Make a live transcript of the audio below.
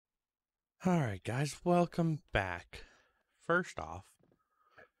Alright guys, welcome back. First off,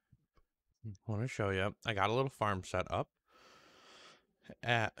 I want to show you, I got a little farm set up.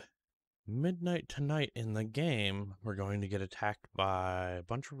 At midnight tonight in the game, we're going to get attacked by a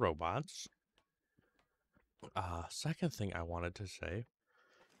bunch of robots. Second thing I wanted to say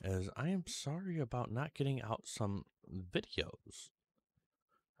is I am sorry about not getting out some videos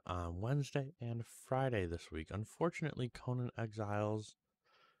on Wednesday and Friday this week. Unfortunately, Conan Exiles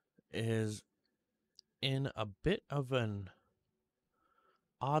is in a bit of an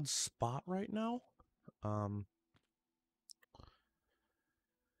odd spot right now.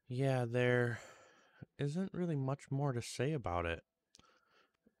 Yeah, there isn't really much more to say about it.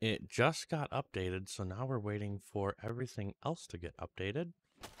 It just got updated, so now we're waiting for everything else to get updated.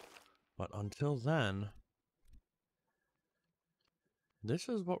 But until then, this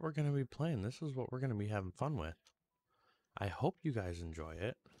is what we're going to be playing. This is what we're going to be having fun with. I hope you guys enjoy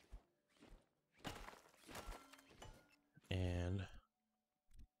it. And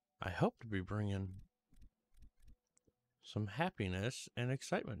I hope to be bringing some happiness and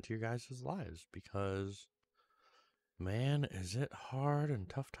excitement to your guys' lives because, man, is it hard and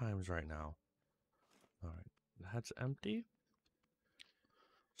tough times right now. All right, that's empty.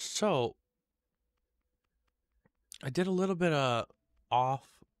 So, I did a little bit of off-screen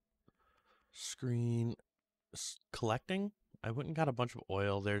collecting. I went and got a bunch of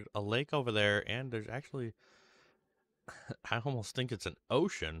oil. There's a lake over there, and there's actually, I almost think it's an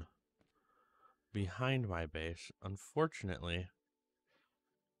ocean behind my base. Unfortunately,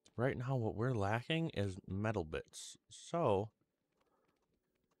 right now what we're lacking is metal bits. So,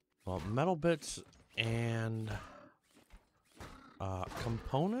 well, metal bits and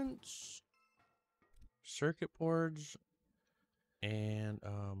components, circuit boards, and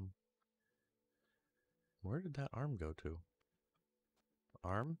where did that arm go to?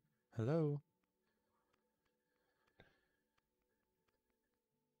 Arm? Hello?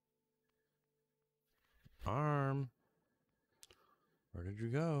 Arm? Where did you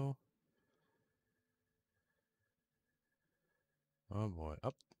go? Oh boy.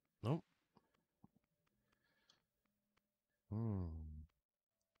 Up. Nope.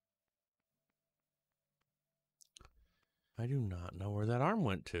 I do not know where that arm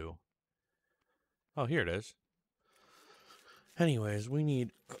went to. Oh, here it is. Anyways, we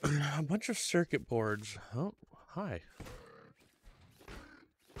need a bunch of circuit boards. Oh, hi.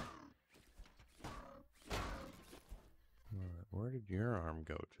 Where did your arm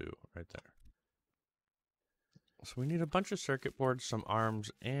go to? Right there. So we need a bunch of circuit boards, some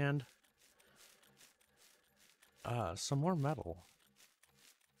arms, and some more metal.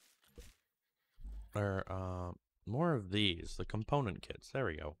 Or more of these, the component kits. There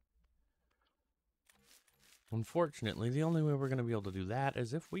we go. Unfortunately, the only way we're going to be able to do that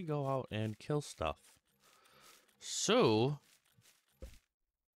is if we go out and kill stuff. So,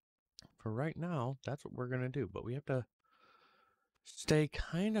 for right now, that's what we're going to do. But we have to stay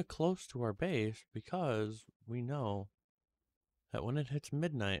kind of close to our base because we know that when it hits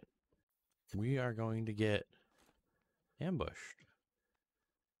midnight, we are going to get ambushed.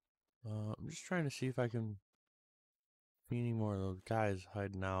 I'm just trying to see if I can see any more of those guys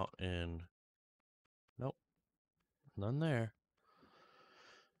hiding out in... Nope, none there.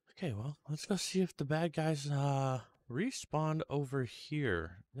 Okay, well, let's go see if the bad guys respawned over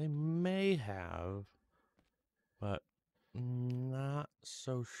here. They may have, but not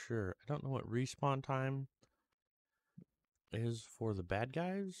so sure. I don't know what respawn time is for the bad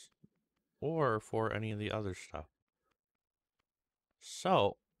guys or for any of the other stuff.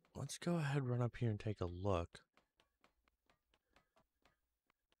 So, let's go ahead, run up here and take a look.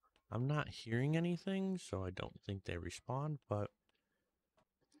 I'm not hearing anything, so I don't think they respawn, but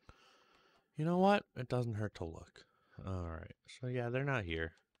you know what? It doesn't hurt to look. Alright, so yeah, they're not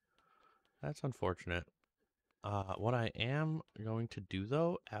here. That's unfortunate. What I am going to do,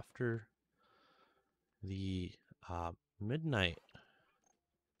 though, after the midnight...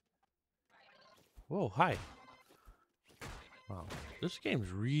 Whoa, hi. Wow, this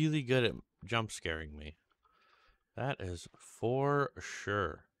game's really good at jump scaring me. That is for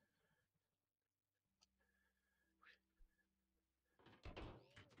sure.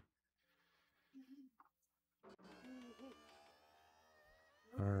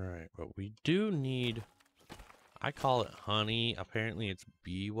 Alright, but we do need... I call it honey. Apparently it's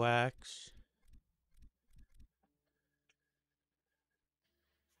beeswax.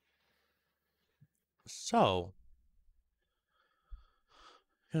 So,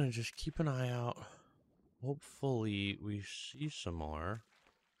 gonna just keep an eye out. Hopefully we see some more.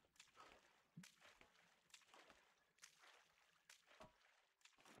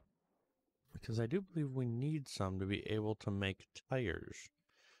 Because I do believe we need some to be able to make tires.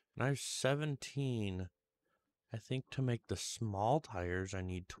 And I have 17. I think to make the small tires, I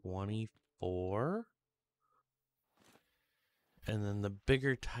need 24. And then the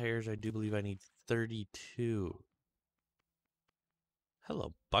bigger tires, I do believe I need 32.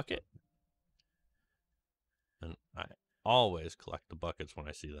 Hello, bucket. And I always collect the buckets when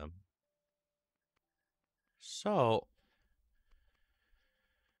I see them. So,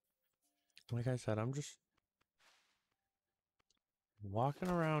 like I said, I'm just walking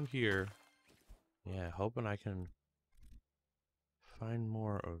around here. Yeah, hoping I can find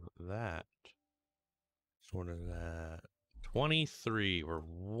more of that. So what is that? 23. We're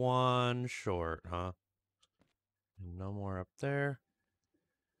one short, huh? No more up there.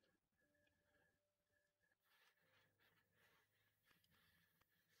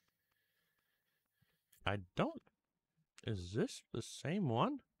 I don't... Is this the same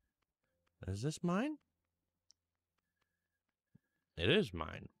one? Is this mine? It is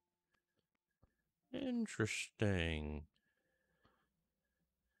mine. Interesting.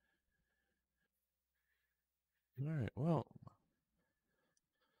 Alright, well...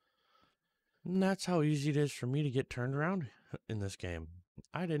 And that's how easy it is for me to get turned around in this game.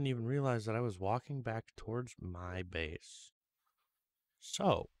 I didn't even realize that I was walking back towards my base.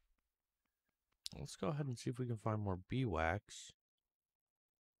 So, let's go ahead and see if we can find more beeswax.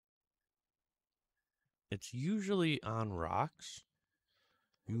 It's usually on rocks.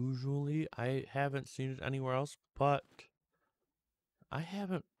 Usually, I haven't seen it anywhere else, but I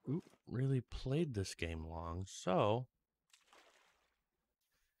haven't really played this game long, so...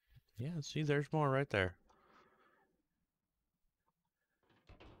 Yeah, see, there's more right there.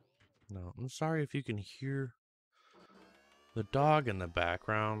 No, I'm sorry if you can hear the dog in the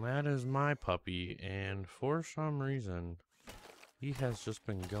background. That is my puppy, and for some reason, he has just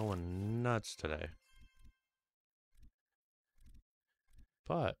been going nuts today.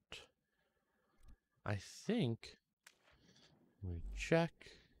 But I think we check.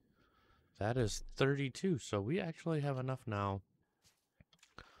 That is 32, so we actually have enough now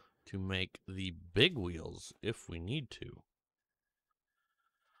to make the big wheels if we need to.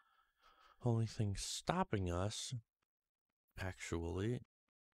 Only thing stopping us, actually,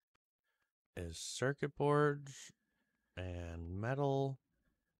 is circuit boards and metal.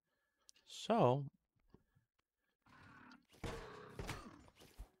 So,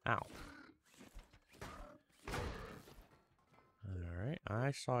 ow. Alright,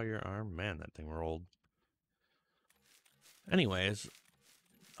 I saw your arm. Man, that thing rolled. Anyways,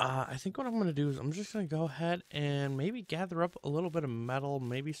 I think what I'm going to do is I'm just going to go ahead and maybe gather up a little bit of metal,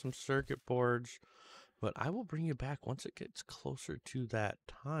 maybe some circuit boards, but I will bring you back once it gets closer to that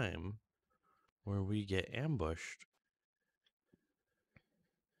time where we get ambushed.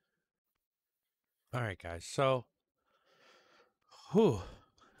 Alright, guys, so... Whew.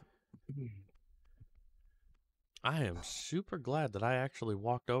 I am super glad that I actually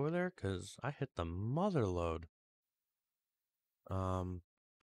walked over there because I hit the mother load.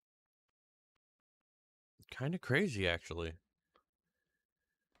 Kind of crazy, actually.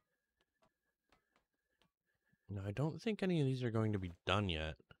 No, I don't think any of these are going to be done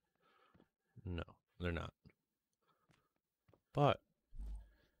yet. No, they're not. But,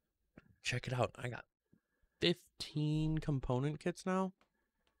 check it out. I got 15 component kits now.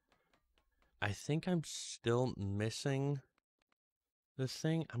 I think I'm still missing this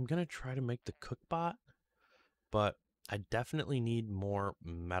thing. I'm going to try to make the cookbot, but I definitely need more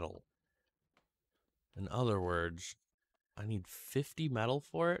metal. In other words, I need 50 metal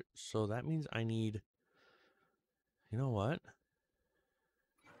for it, so that means I need... You know what?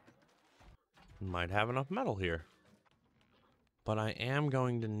 Might have enough metal here. But I am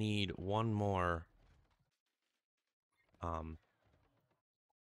going to need one more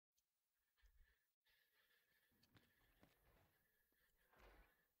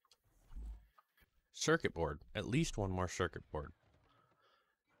circuit board. At least one more circuit board.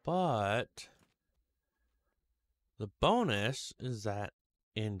 But the bonus is that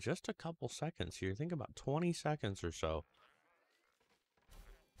in just a couple seconds here, think about 20 seconds or so,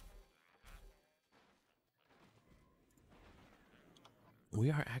 we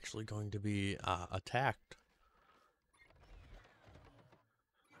are actually going to be attacked.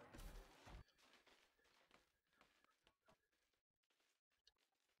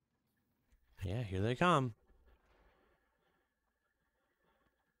 Yeah, here they come.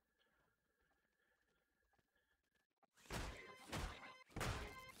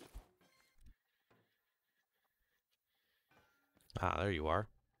 Ah, there you are.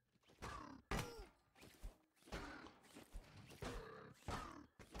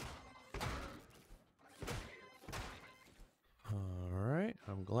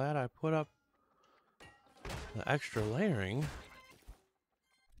 put up the extra layering.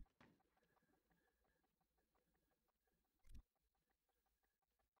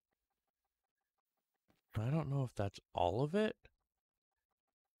 I don't know if that's all of it,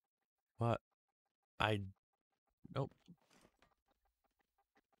 but nope.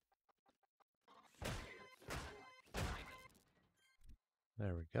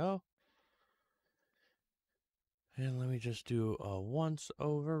 There we go. And let me just do a once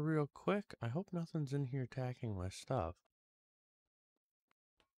over real quick. I hope nothing's in here attacking my stuff.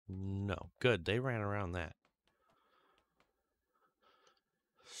 No, good. They ran around that.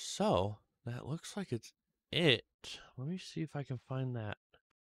 So, that looks like it's it. Let me see if I can find that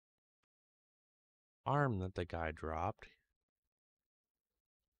arm that the guy dropped.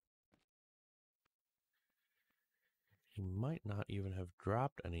 He might not even have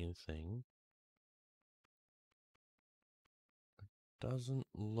dropped anything. Doesn't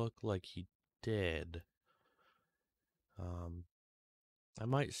look like he did. I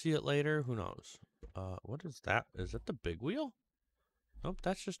might see it later. Who knows? What is that? Is it the big wheel? Nope,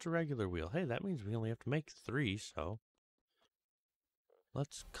 that's just a regular wheel. Hey, that means we only have to make 3, so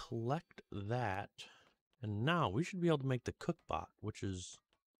let's collect that. And now we should be able to make the cookbot, which is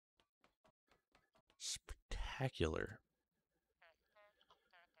spectacular.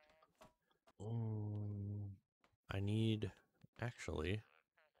 I need, actually,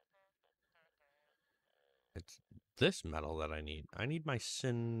 it's this metal that I need. I need my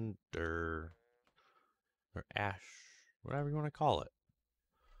cinder, or ash, whatever you want to call it.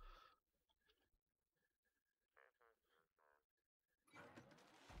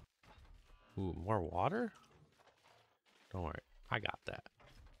 Ooh, more water? Don't worry, I got that.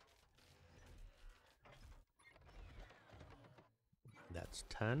 That's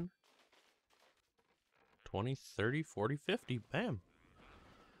 10, 20, 30, 40, 50. Bam.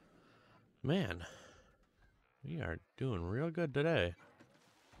 Man, we are doing real good today.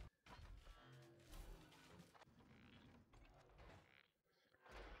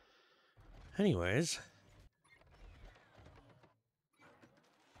 Anyways,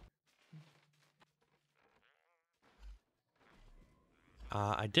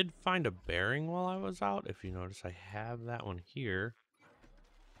 I did find a bearing while I was out. If you notice, I have that one here.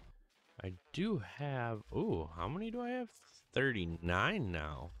 I do have, ooh, how many do I have? 39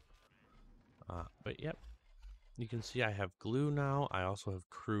 now. But yep, you can see I have glue now. I also have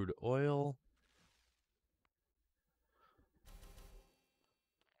crude oil.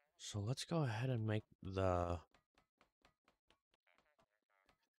 So let's go ahead and make the...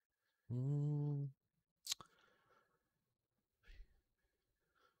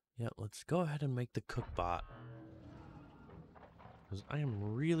 yeah, let's go ahead and make the cookbot. Because I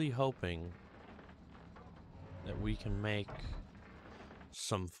am really hoping that we can make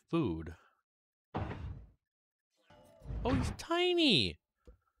some food. Oh, he's tiny!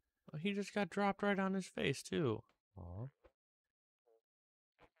 Oh, he just got dropped right on his face, too. Aww.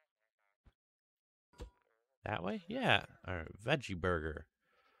 That way? Yeah. Alright, veggie burger.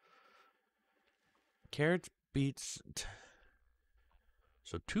 Carrots, beets...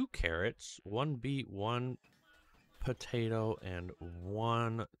 So 2 carrots, 1 beet, 1 potato, and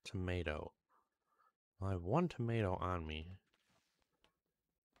 1 tomato. I have 1 tomato on me.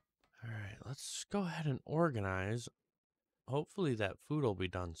 Alright, let's go ahead and organize. Hopefully that food will be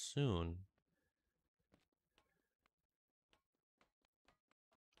done soon.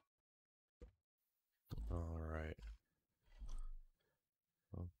 Alright.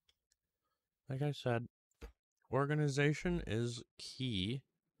 Well, like I said, organization is key.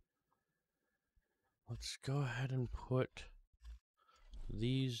 Let's go ahead and put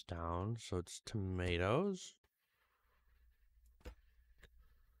these down. So it's tomatoes.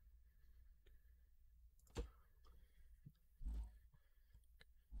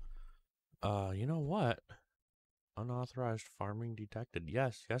 You know what? Unauthorized farming detected.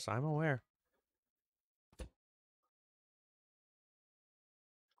 Yes, yes, I'm aware.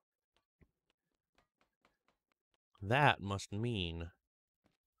 That must mean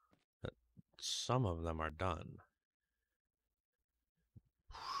that some of them are done.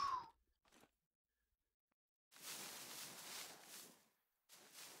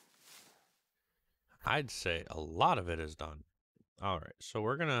 I'd say a lot of it is done. All right, so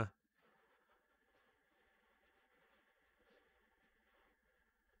we're gonna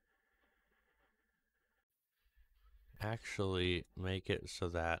actually make it so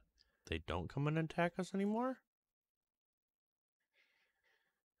that they don't come and attack us anymore.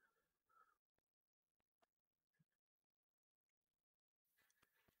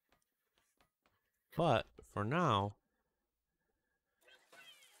 But for now,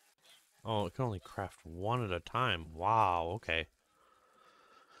 Oh, it can only craft one at a time. Wow, okay.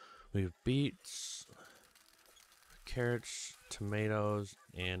 We have beets, carrots, tomatoes,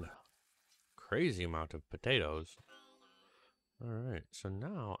 and crazy amount of potatoes. Alright, so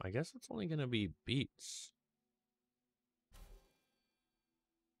now I guess it's only gonna be beets.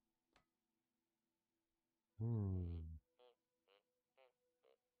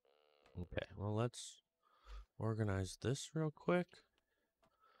 Okay, well, let's organize this real quick.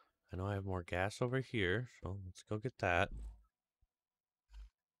 I know I have more gas over here, so let's go get that.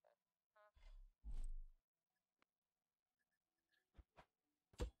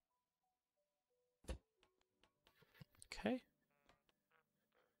 Okay.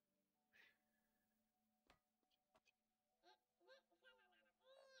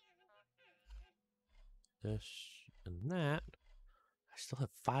 This and that. I still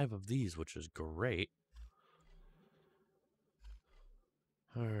have 5 of these, which is great.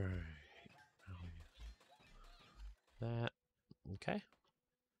 Alright. That. Okay.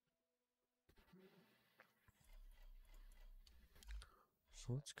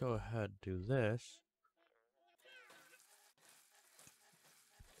 So let's go ahead and do this.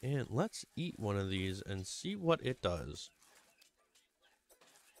 And let's eat one of these and see what it does.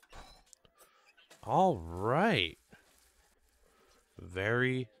 All right.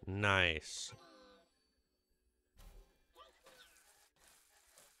 Very nice.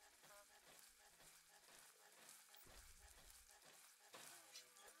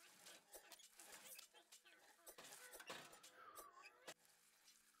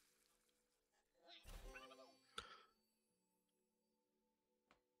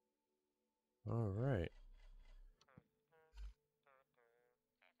 All right.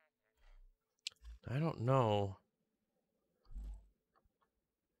 I don't know.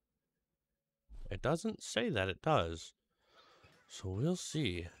 It doesn't say that it does. So we'll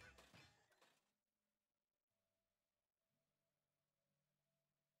see.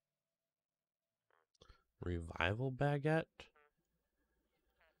 Revival baguette?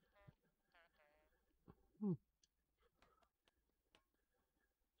 Hmm.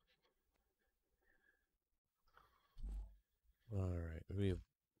 All right. Let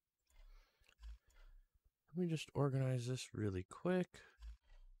me just organize this really quick.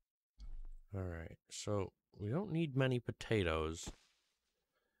 All right. So we don't need many potatoes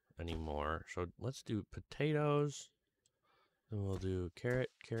anymore. So let's do potatoes. Then we'll do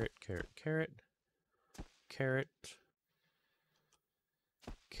carrot, carrot, carrot, carrot, carrot,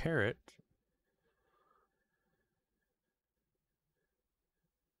 carrot.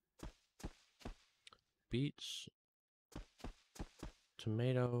 Beets,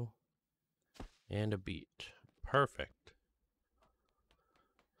 tomato, and a beet. Perfect.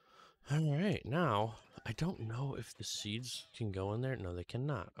 All right, now, I don't know if the seeds can go in there. No, they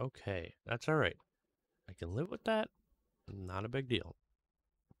cannot. Okay, that's all right. I can live with that. Not a big deal.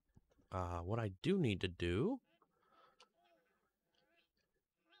 What I do need to do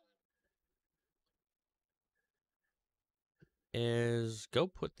is go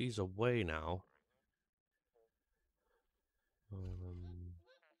put these away now.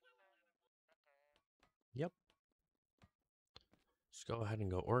 Yep. Let's go ahead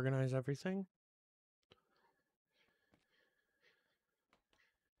and go organize everything.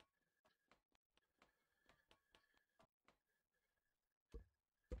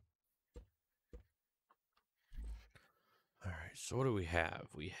 All right, so what do we have?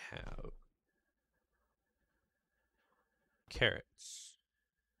 We have carrots,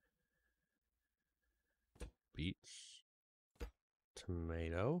 beets,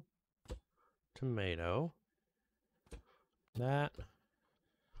 tomato, tomato, that.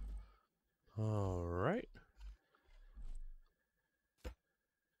 All right.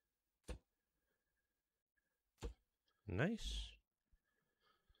 Nice.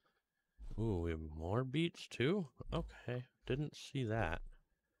 Ooh, we have more beets too? Okay, didn't see that.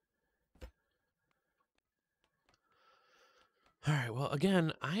 Alright, well,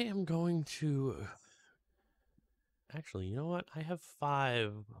 again, I am going to... Actually, you know what? I have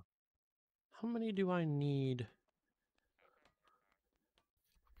 5. How many do I need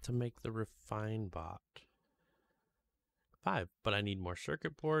to make the refine bot? 5, but I need more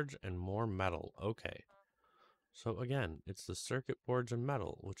circuit boards and more metal. Okay. So again, it's the circuit boards and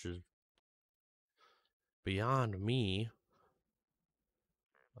metal, which is beyond me.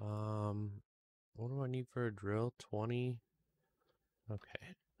 What do I need for a drill? 20.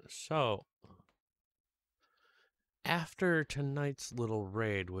 Okay. So, after tonight's little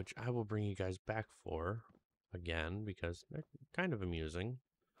raid, which I will bring you guys back for again because they're kind of amusing,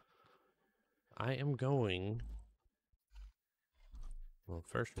 I am going. Well,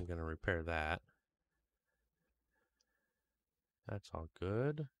 first I'm going to repair that. That's all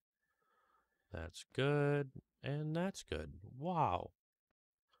good. That's good. And that's good. Wow.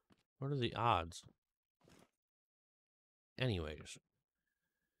 What are the odds? Anyways.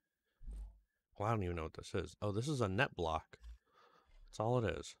 Well, I don't even know what this is. Oh, this is a net block. That's all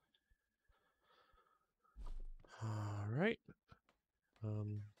it is. Alright.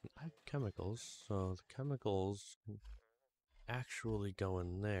 I have chemicals, so the chemicals actually go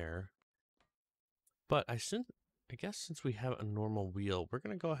in there. But I guess since we have a normal wheel, we're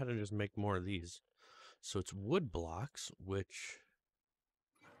going to go ahead and just make more of these. So it's wood blocks, which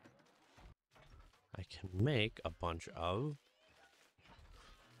I can make a bunch of.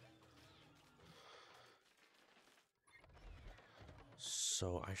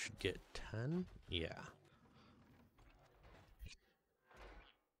 So I should get 10? Yeah.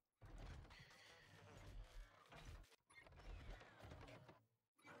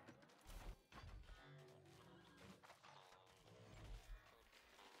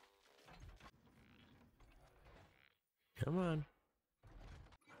 Come on.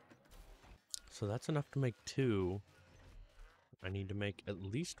 So that's enough to make 2. I need to make at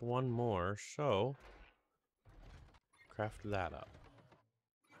least 1 more, so craft that up.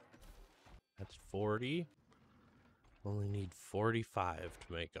 That's 40. Only need 45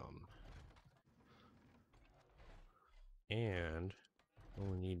 to make them. And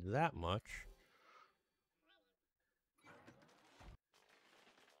only need that much.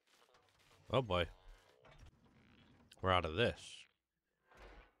 Oh boy. We're out of this.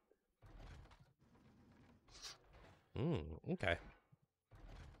 Okay.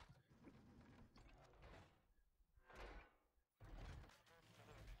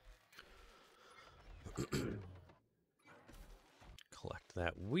 Collect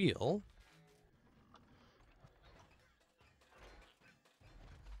that wheel.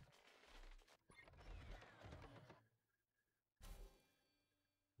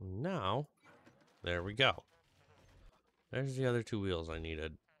 Now, there we go. There's the other 2 wheels I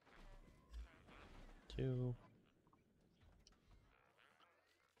needed. 2.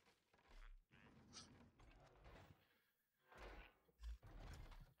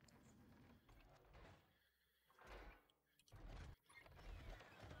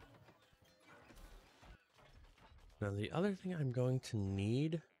 Now the other thing I'm going to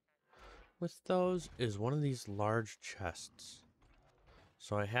need with those is one of these large chests.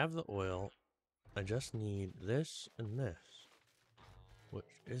 So I have the oil. I just need this and this, which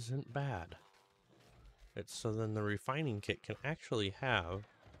isn't bad. It's so then the refining kit can actually have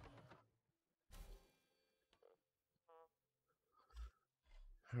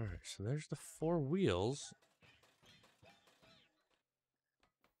Alright, so there's the 4 wheels.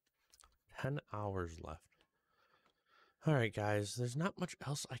 10 hours left. Alright guys, there's not much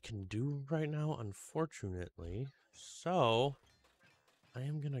else I can do right now, unfortunately. So, I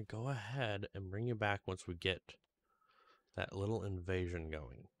am going to go ahead and bring you back once we get that little invasion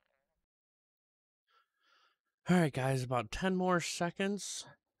going. Alright guys, about 10 more seconds,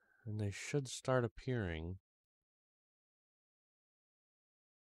 and they should start appearing.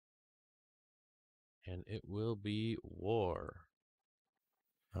 And it will be war.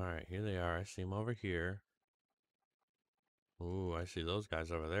 Alright, here they are. I see them over here. Ooh, I see those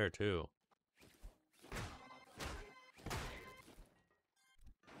guys over there too.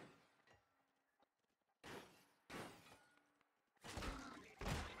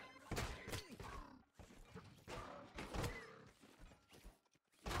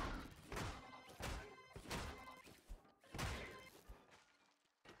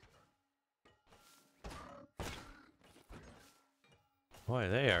 Boy,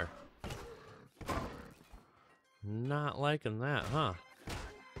 they are not liking that, huh?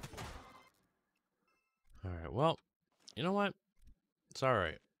 Alright, well, you know what? It's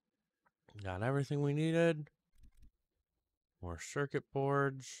alright. Got everything we needed. More circuit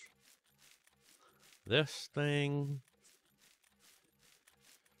boards. This thing.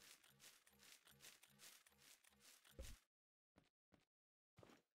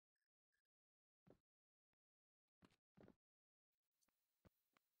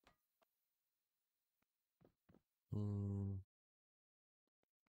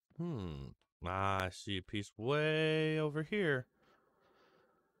 Ah, I see a piece way over here.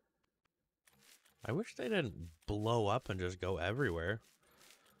 I wish they didn't blow up and just go everywhere.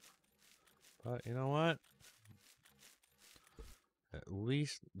 But you know what? At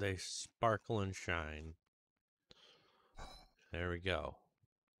least they sparkle and shine. There we go.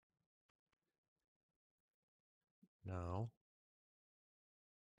 Now,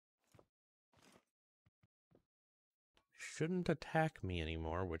 shouldn't attack me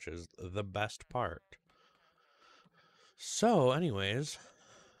anymore, which is the best part. So, anyways,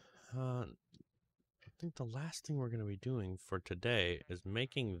 I think the last thing we're going to be doing for today is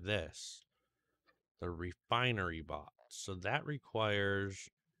making this, the refinery bot. So that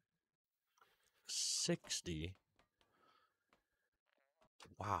requires 60.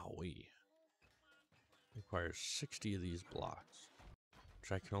 Wow, requires 60 of these blocks,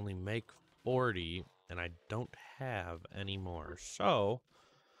 which I can only make 40, and I don't have any more. So,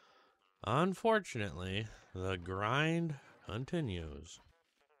 unfortunately, the grind continues.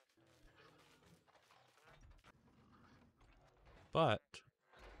 But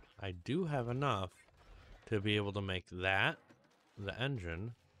I do have enough to be able to make that, the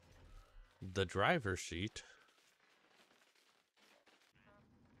engine, the driver's seat,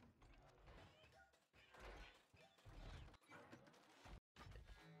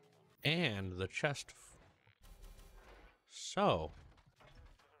 and the chest. So,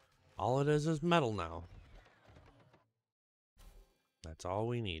 all it is metal now. That's all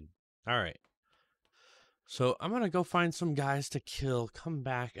we need. All right. So I'm going to go find some guys to kill, come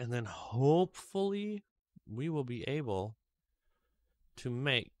back, and then hopefully we will be able to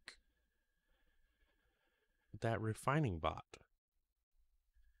make that refining bot.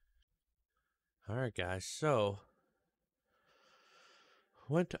 All right, guys. So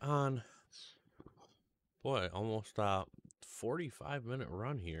went on, boy, almost a 45-minute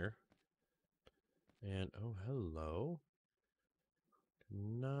run here. And, oh, hello. Did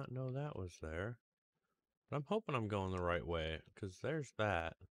not know that was there. But I'm hoping I'm going the right way, because there's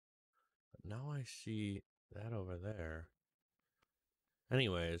that. But now I see that over there.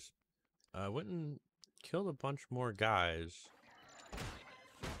 Anyways, I went and killed a bunch more guys.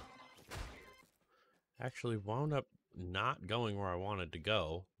 Actually wound up not going where I wanted to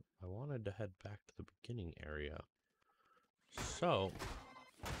go. I wanted to head back to the beginning area. So,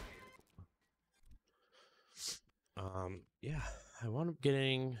 yeah, I wound up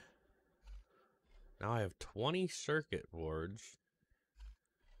getting, now I have 20 circuit boards,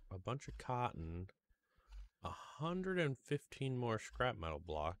 a bunch of cotton, 115 more scrap metal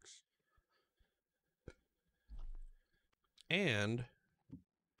blocks, and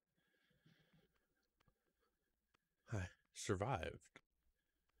I survived.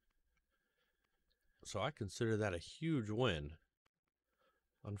 So I consider that a huge win.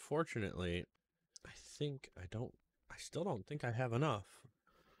 Unfortunately, I still don't think I have enough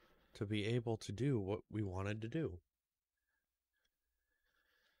to be able to do what we wanted to do.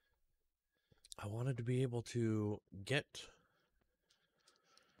 I wanted to be able to get,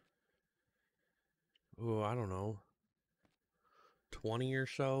 oh, I don't know, 20 or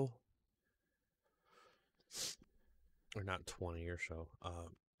so, or not 20 or so,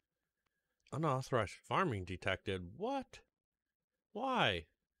 unauthorized farming detected. What? Why?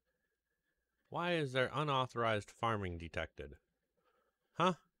 Why is there unauthorized farming detected?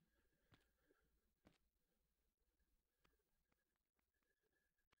 Huh?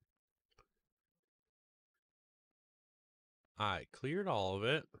 I cleared all of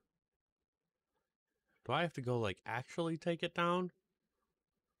it. Do I have to go, like, actually take it down?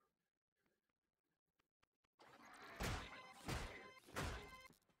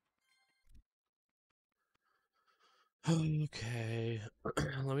 Okay.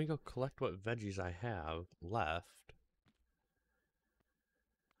 Let me go collect what veggies I have left.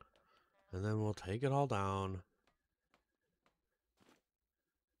 And then we'll take it all down.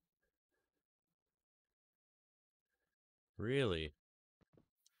 Really?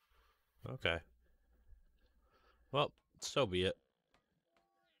 Okay. Well, so be it.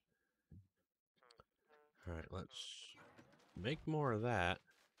 Alright, let's make more of that.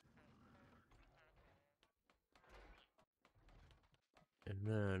 And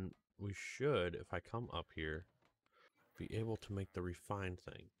then we should, if I come up here, be able to make the refined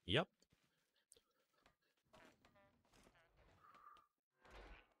thing. Yep.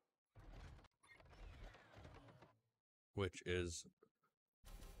 Which is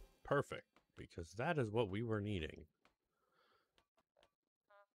perfect, because that is what we were needing.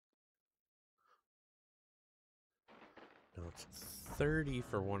 Now it's 30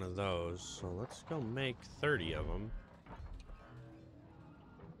 for one of those, so let's go make 30 of them.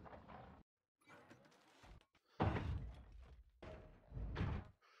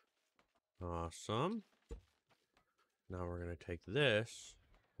 Awesome. Now we're going to take this,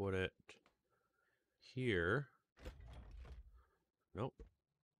 put it here. Nope.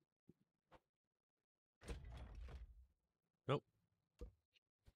 Nope.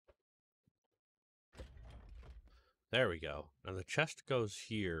 There we go. Now the chest goes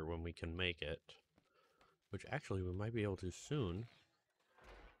here when we can make it. which actually we might be able to soon.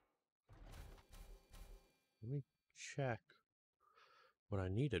 Let me check what I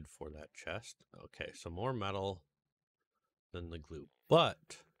needed for that chest. Okay, some more metal than the glue,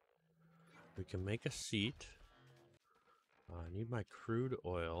 but we can make a seat. I need my crude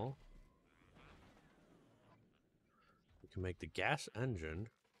oil. We can make the gas engine.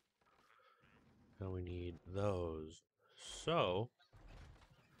 Now we need those. So,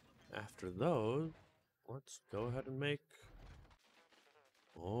 after those, let's go ahead and make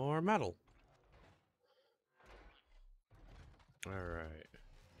more metal. Alright.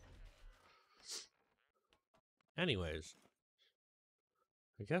 Anyways,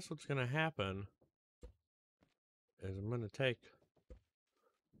 I guess what's going to happen is I'm going to take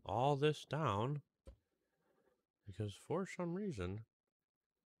all this down because for some reason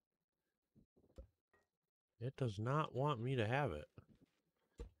it does not want me to have it.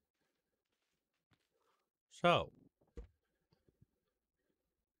 So,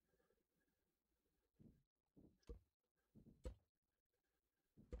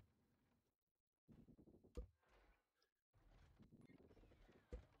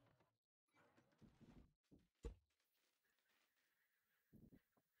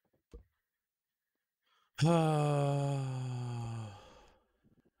 oh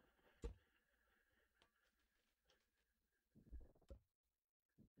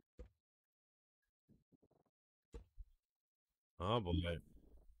boy,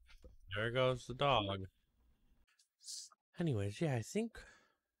 there goes the dog. Anyways, yeah, I think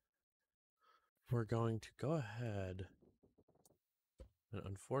we're going to go ahead and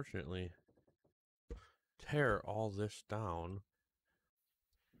unfortunately tear all this down.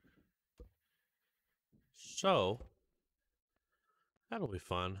 So, that'll be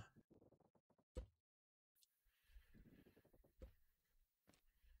fun.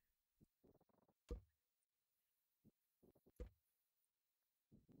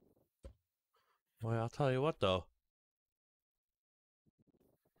 Boy, I'll tell you what though.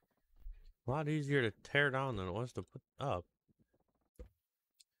 A lot easier to tear down than it was to put up.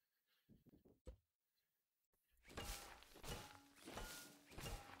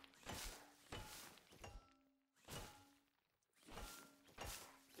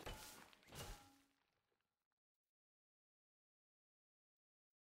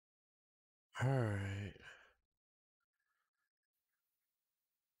 Alright.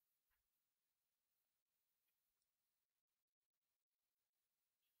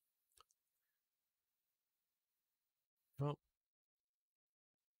 Well,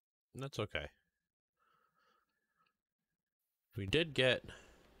 that's okay. We did get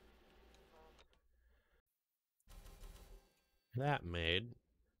that made.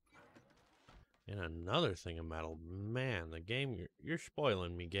 And another thing of metal. Man, the game, you're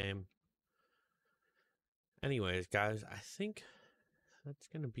spoiling me, game. Anyways, guys, I think that's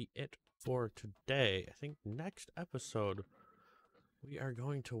going to be it for today. I think next episode, we are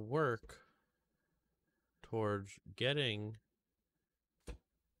going to work towards getting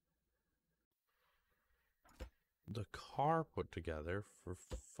the car put together for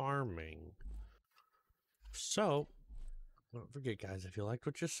farming. So, don't forget, guys, if you liked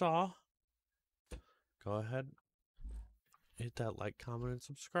what you saw, go ahead, hit that like, comment, and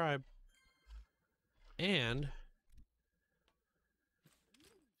subscribe. And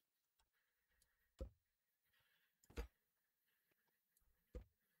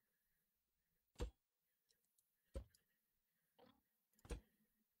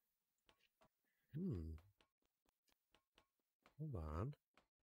hold on.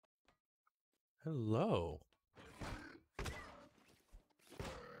 Hello.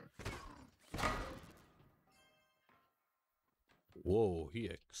 Whoa, he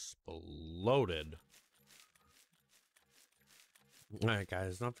exploded. Alright,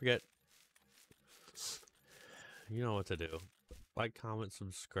 guys, don't forget, you know what to do. Like, comment,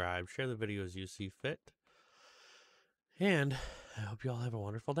 subscribe, share the video as you see fit. And I hope you all have a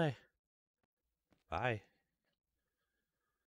wonderful day. Bye.